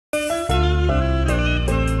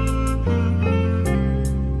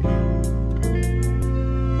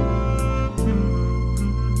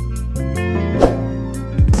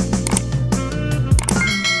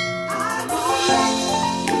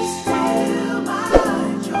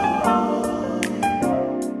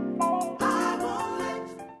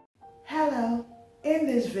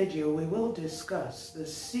we'll discuss the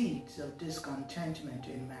seeds of discontentment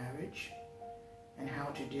in marriage and how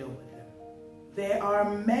to deal with them. There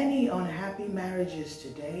are many unhappy marriages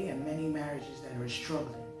today and many marriages that are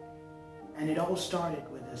struggling. And it all started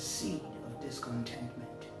with a seed of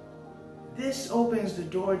discontentment. This opens the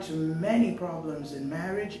door to many problems in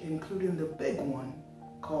marriage, including the big one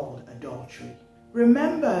called adultery.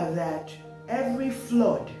 Remember that every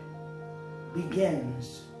flood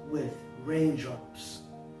begins with raindrops.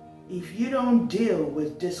 If you don't deal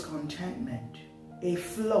with discontentment, a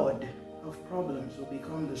flood of problems will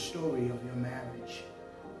become the story of your marriage.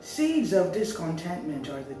 Seeds of discontentment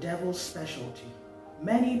are the devil's specialty.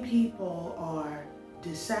 Many people are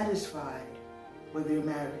dissatisfied with their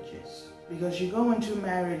marriages because you go into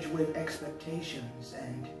marriage with expectations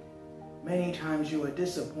and many times you are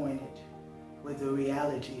disappointed with the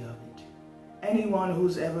reality of it. Anyone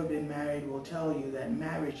who's ever been married will tell you that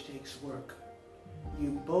marriage takes work.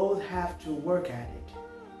 You both have to work at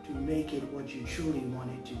it to make it what you truly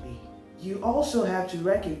want it to be. You also have to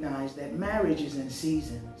recognize that marriage is in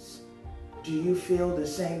seasons. Do you feel the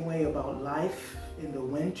same way about life in the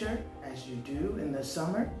winter as you do in the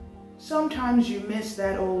summer? Sometimes you miss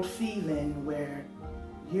that old feeling where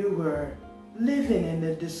you were living in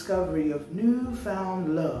the discovery of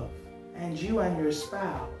newfound love and you and your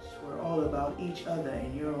spouse were all about each other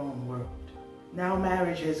in your own world. Now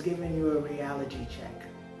marriage has given you a reality check.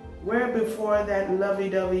 Where before that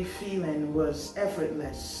lovey-dovey feeling was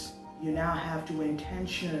effortless, you now have to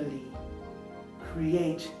intentionally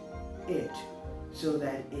create it so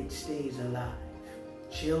that it stays alive.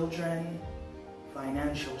 Children,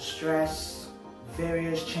 financial stress,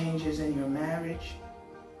 various changes in your marriage.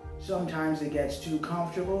 Sometimes it gets too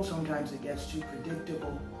comfortable, sometimes it gets too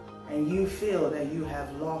predictable, and you feel that you have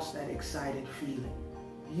lost that excited feeling.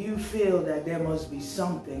 You feel that there must be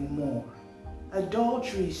something more.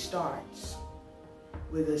 Adultery starts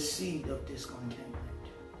with a seed of discontentment.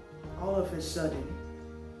 All of a sudden,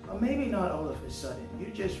 or maybe not all of a sudden,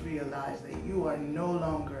 you just realize that you are no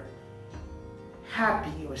longer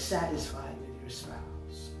happy or satisfied with your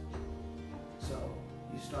spouse. So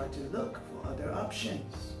you start to look for other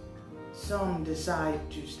options. Some decide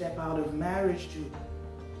to step out of marriage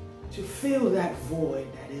to fill that void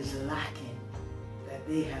that is lacking, that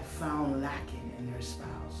they have found lacking in their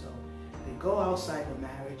spouse. So they go outside the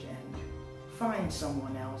marriage and find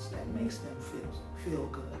someone else that makes them feel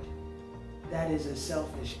good. That is a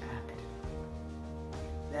selfish act.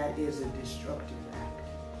 That is a destructive act.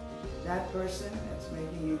 That person that's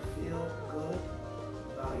making you feel good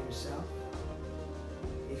about yourself,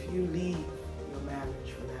 if you leave your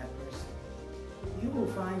marriage for that person, you will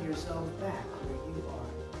find yourself back where you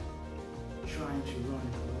are, trying to run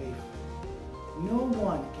away from. No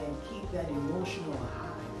one can keep that emotional high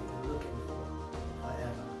that you're looking for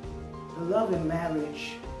forever. The love in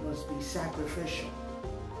marriage must be sacrificial.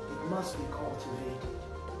 It must be cultivated.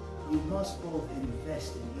 You must both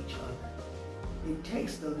invest in each other. It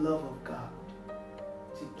takes the love of God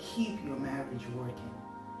to keep your marriage working.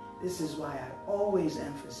 This is why I always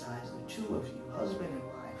emphasize the two of you, husband and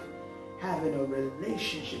wife, having a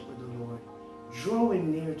relationship with the Lord,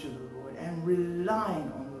 drawing near to the Lord, and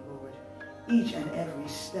relying on the Lord each and every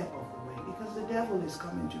step of the way, because the devil is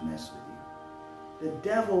coming to mess with you. The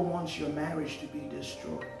devil wants your marriage to be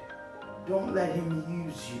destroyed. Don't let him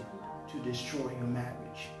use you to destroy your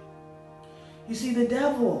marriage. You see, the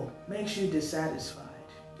devil makes you dissatisfied.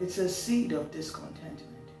 It's a seed of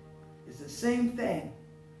discontentment. It's the same thing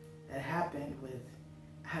that happened with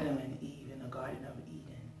Adam and Eve in the Garden of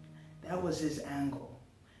Eden. That was his angle.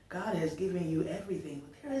 God has given you everything,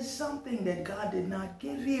 but there is something that God did not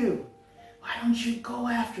give you. Why don't you go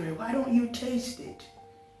after it? Why don't you taste it?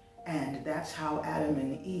 And that's how Adam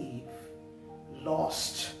and Eve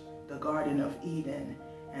lost the Garden of Eden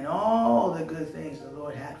and all the good things the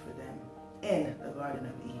Lord had for them in the Garden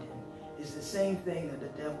of Eden. It's the same thing that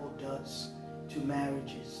the devil does to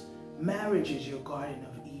marriages. Marriage is your Garden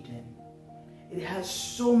of Eden. It has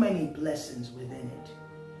so many blessings within it,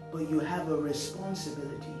 but you have a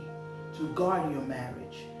responsibility to guard your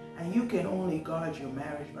marriage. And you can only guard your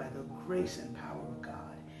marriage by the grace and power of God.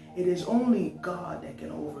 It is only God that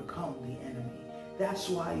can overcome the enemy. That's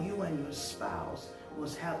why you and your spouse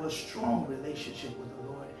must have a strong relationship with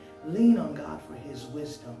the Lord. Lean on God for his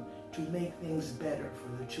wisdom to make things better for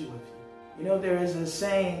the two of you. You know, there is a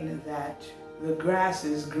saying that the grass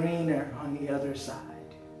is greener on the other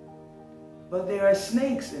side. But there are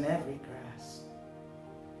snakes in every grass.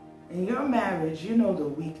 In your marriage, you know the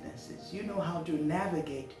weaknesses. You know how to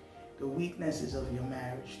navigate the weaknesses of your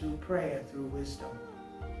marriage through prayer, through wisdom.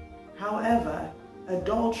 However,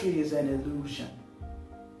 adultery is an illusion.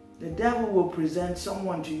 The devil will present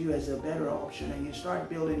someone to you as a better option, and you start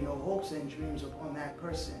building your hopes and dreams upon that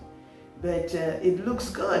person. But it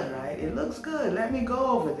looks good, right? It looks good. Let me go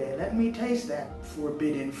over there. Let me taste that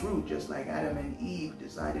forbidden fruit, just like Adam and Eve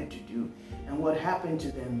decided to do. And what happened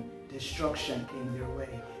to them? Destruction came their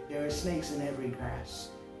way. There are snakes in every grass.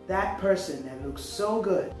 That person that looks so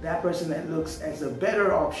good, that person that looks as a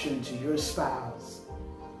better option to your spouse,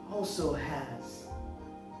 also has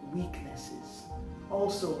weaknesses,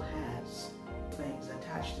 also has things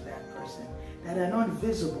attached to that person that are not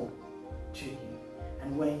visible to you.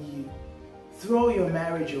 And when you throw your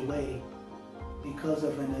marriage away because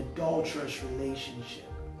of an adulterous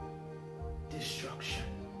relationship, destruction,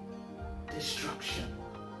 destruction,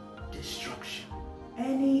 destruction.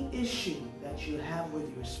 Any issue that you have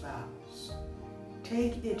with your spouse,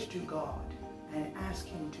 take it to God and ask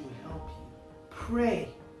Him to help you. Pray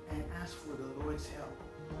and ask for the Lord's help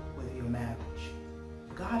with your marriage.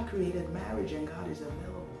 God created marriage, and God is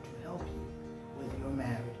available to help you with your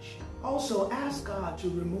marriage. Also, ask God to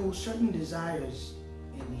remove certain desires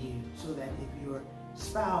in you so that if your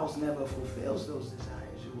spouse never fulfills those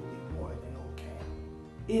desires, you will be more than okay.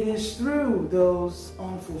 It is through those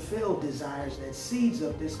unfulfilled desires that seeds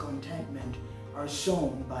of discontentment are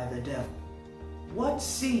sown by the devil. What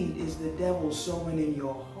seed is the devil sowing in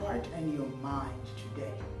your heart and your mind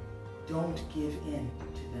today? Don't give in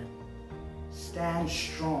to them. Stand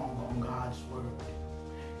strong on God's word.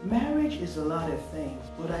 Marriage is a lot of things,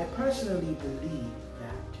 but I personally believe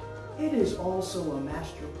that it is also a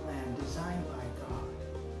master plan designed by God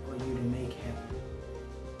for you to make heaven.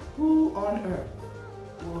 Who on earth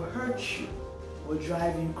will hurt you or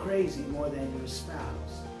drive you crazy more than your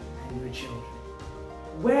spouse and your children?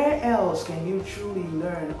 Where else can you truly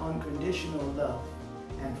learn unconditional love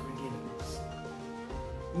and forgiveness?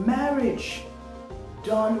 Marriage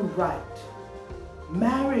done right,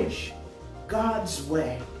 marriage God's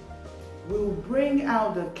way, will bring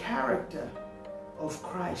out the character of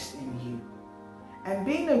Christ in you. And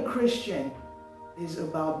being a Christian is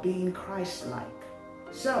about being Christ-like.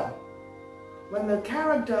 So, when the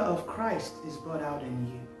character of Christ is brought out in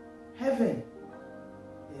you, heaven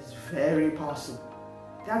is very possible.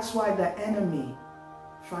 That's why the enemy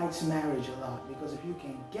fights marriage a lot, because if you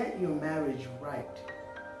can get your marriage right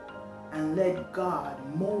and let God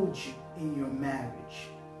mold you in your marriage,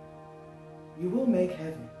 you will make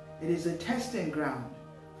heaven. It is a testing ground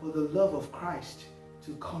for the love of Christ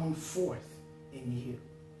to come forth in you.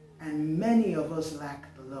 And many of us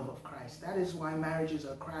lack the love of Christ. That is why marriages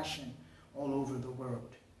are crashing all over the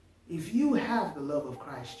world. If you have the love of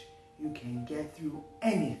Christ, you can get through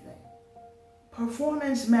anything.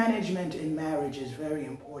 Performance management in marriage is very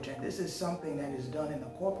important. This is something that is done in the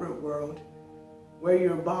corporate world, where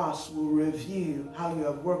your boss will review how you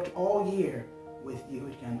have worked all year with you.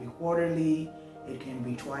 It can be quarterly, it can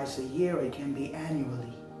be twice a year, it can be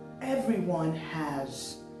annually. Everyone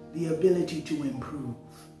has the ability to improve.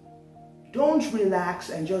 Don't relax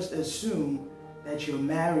and just assume that your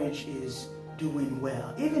marriage is doing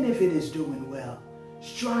well. Even if it is doing well,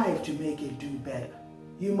 strive to make it do better.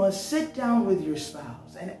 You must sit down with your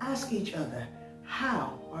spouse and ask each other,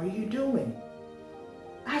 how are you doing?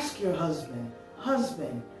 Ask your husband,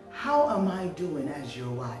 husband, how am I doing as your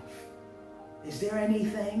wife? Is there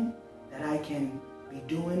anything that I can be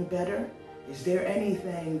doing better? Is there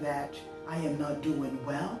anything that I am not doing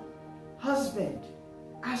well? Husband,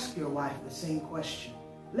 ask your wife the same question.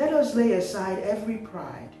 Let us lay aside every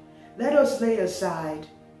pride. Let us lay aside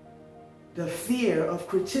the fear of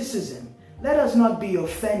criticism. Let us not be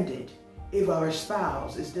offended if our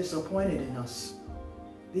spouse is disappointed in us.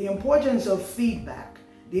 The importance of feedback,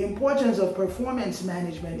 the importance of performance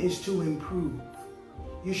management is to improve.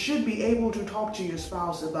 You should be able to talk to your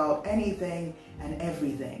spouse about anything and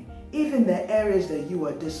everything, even the areas that you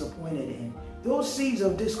are disappointed in. Those seeds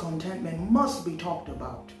of discontentment must be talked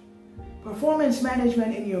about. Performance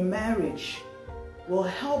management in your marriage will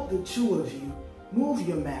help the two of you move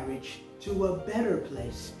your marriage to a better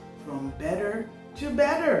place, from better to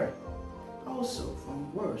better, also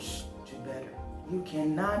from worse to better. You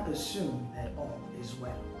cannot assume that all is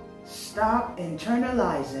well. Stop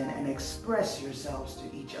internalizing and express yourselves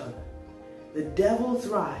to each other. The devil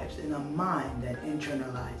thrives in a mind that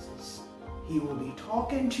internalizes. He will be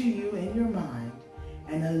talking to you in your mind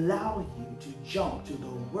and allow you to jump to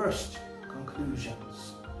the worst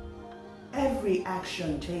conclusions. Every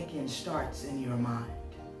action taken starts in your mind.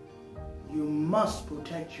 You must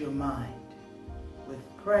protect your mind with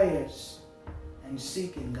prayers and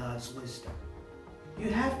seeking God's wisdom. You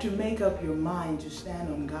have to make up your mind to stand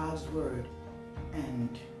on God's word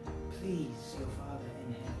and please your Father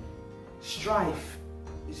in heaven. Strife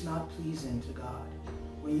is not pleasing to God.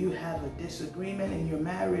 When you have a disagreement in your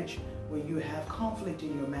marriage, when you have conflict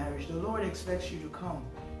in your marriage, the Lord expects you to come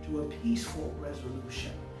to a peaceful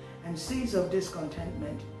resolution. And seeds of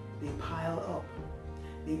discontentment, they pile up.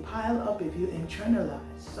 They pile up if you internalize.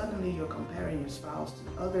 Suddenly you're comparing your spouse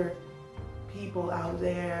to other people out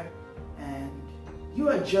there, and you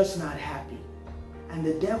are just not happy. And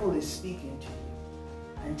the devil is speaking to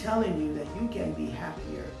you and telling you that you can be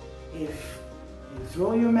happier if you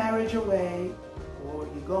throw your marriage away, or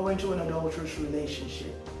you go into an adulterous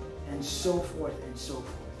relationship, and so forth and so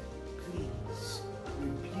forth. Please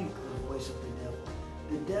rebuke the voice of the devil.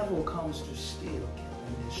 The devil comes to steal, kill,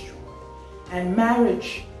 and destroy. And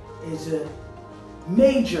marriage is a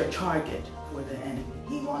major target for the enemy.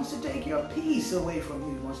 He wants to take your peace away from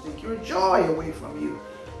you. He wants to take your joy away from you.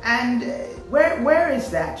 And where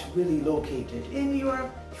is that really located? In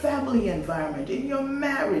your family environment, in your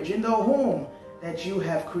marriage, in the home that you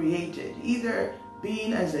have created, either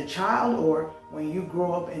being as a child or when you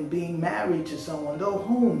grow up and being married to someone. The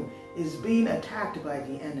home is being attacked by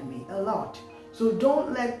the enemy a lot. So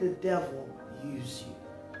don't let the devil use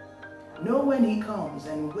you. Know when he comes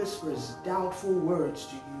and whispers doubtful words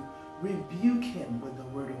to you, rebuke him with the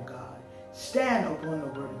word of God. Stand upon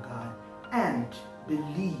the word of God and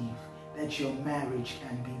believe that your marriage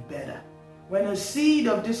can be better. When a seed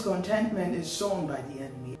of discontentment is sown by the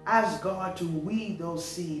enemy, ask God to weed those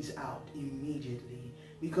seeds out immediately,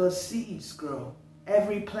 because seeds grow.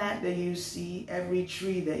 Every plant that you see, every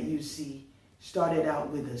tree that you see started out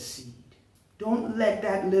with a seed. Don't let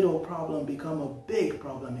that little problem become a big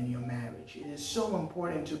problem in your marriage. It is so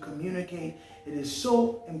important to communicate. It is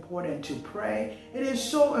so important to pray. It is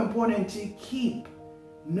so important to keep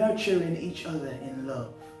nurturing each other in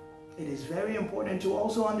love. It is very important to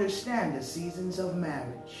also understand the seasons of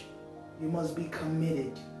marriage. You must be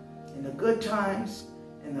committed. In the good times,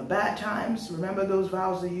 in the bad times, remember those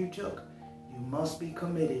vows that you took? You must be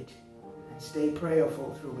committed and stay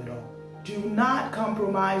prayerful through it all. Do not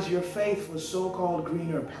compromise your faith for so-called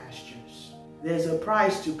greener pastures. There's a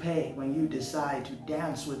price to pay when you decide to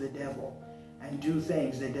dance with the devil and do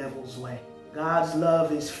things the devil's way. God's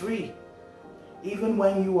love is free. Even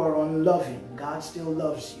when you are unloving, God still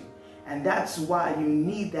loves you. And that's why you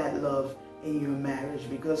need that love in your marriage,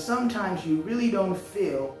 because sometimes you really don't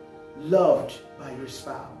feel loved by your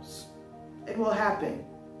spouse. It will happen.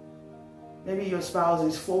 Maybe your spouse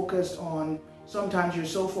is focused on, sometimes you're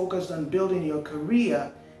so focused on building your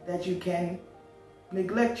career that you can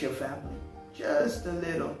neglect your family. Just a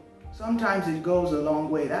little. Sometimes it goes a long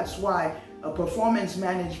way. That's why a performance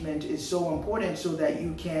management is so important, so that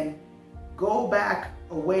you can go back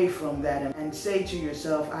away from that and say to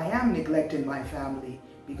yourself, I am neglecting my family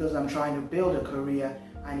because I'm trying to build a career.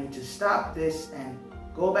 I need to stop this and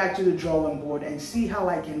go back to the drawing board and see how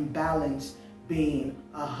I can balance being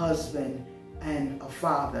a husband and a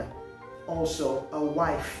father, also a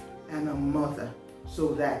wife and a mother,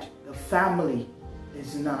 so that the family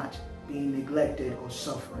is not being neglected or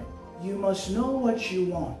suffering. You must know what you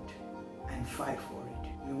want and fight for it.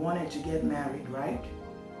 You wanted to get married, right?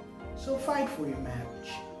 So fight for your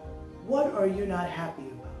marriage. What are you not happy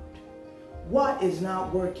about? What is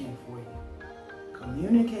not working for you?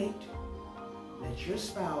 Communicate. Let your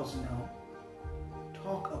spouse know.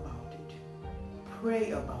 Talk about it.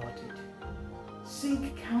 Pray about it.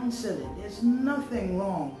 Seek counseling. There's nothing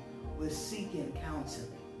wrong with seeking counseling.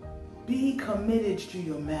 Be committed to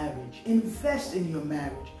your marriage. Invest in your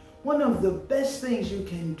marriage. One of the best things you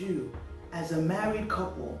can do as a married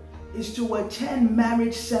couple is to attend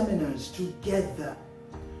marriage seminars together.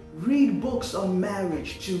 Read books on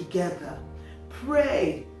marriage together.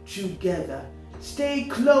 Pray together. Stay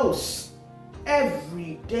close.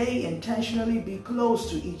 Every day, intentionally be close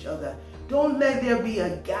to each other. Don't let there be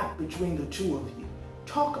a gap between the two of you.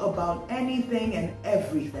 Talk about anything and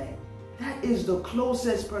everything. That is the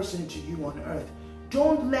closest person to you on earth.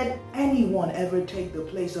 Don't let anyone ever take the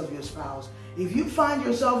place of your spouse. If you find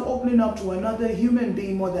yourself opening up to another human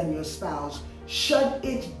being more than your spouse, shut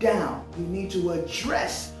it down. You need to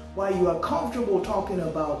address why you are comfortable talking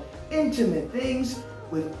about intimate things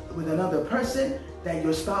with another person that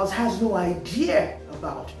your spouse has no idea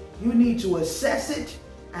about. You need to assess it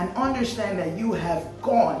and understand that you have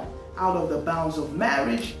gone out of the bounds of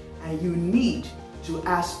marriage, and you need to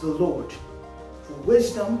ask the Lord for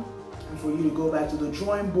wisdom and for you to go back to the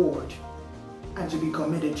drawing board and to be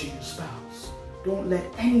committed to your spouse. Don't let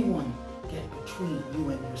anyone get between you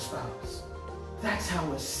and your spouse. That's how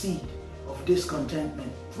a seed of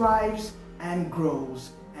discontentment thrives and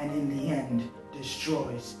grows, and in the end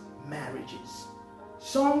destroys marriages.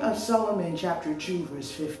 Song of Solomon chapter 2 verse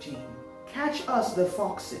 15. Catch us the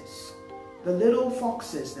foxes, the little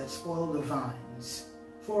foxes that spoil the vines.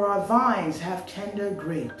 For our vines have tender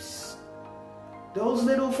grapes. Those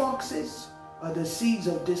little foxes are the seeds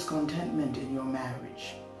of discontentment in your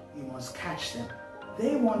marriage. You must catch them.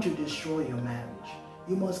 They want to destroy your marriage.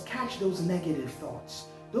 You must catch those negative thoughts.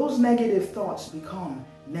 Those negative thoughts become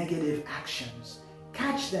negative actions.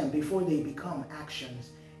 Catch them before they become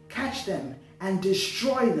actions. Catch them and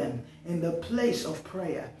destroy them in the place of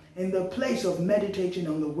prayer, in the place of meditating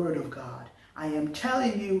on the Word of God. I am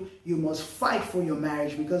telling you, you must fight for your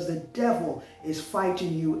marriage because the devil is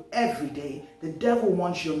fighting you every day. The devil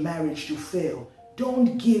wants your marriage to fail.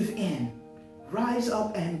 Don't give in. Rise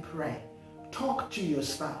up and pray. Talk to your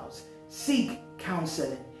spouse. Seek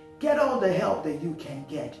counseling. Get all the help that you can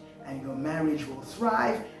get, and your marriage will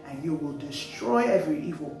thrive, and you will destroy every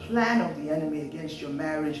evil plan of the enemy against your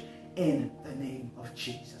marriage in the name of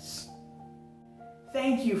Jesus.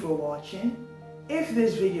 Thank you for watching. If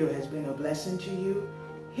this video has been a blessing to you,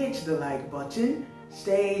 hit the like button,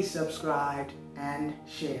 stay subscribed, and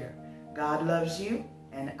share. God loves you,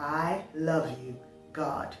 and I love you.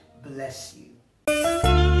 God bless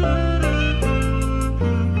you.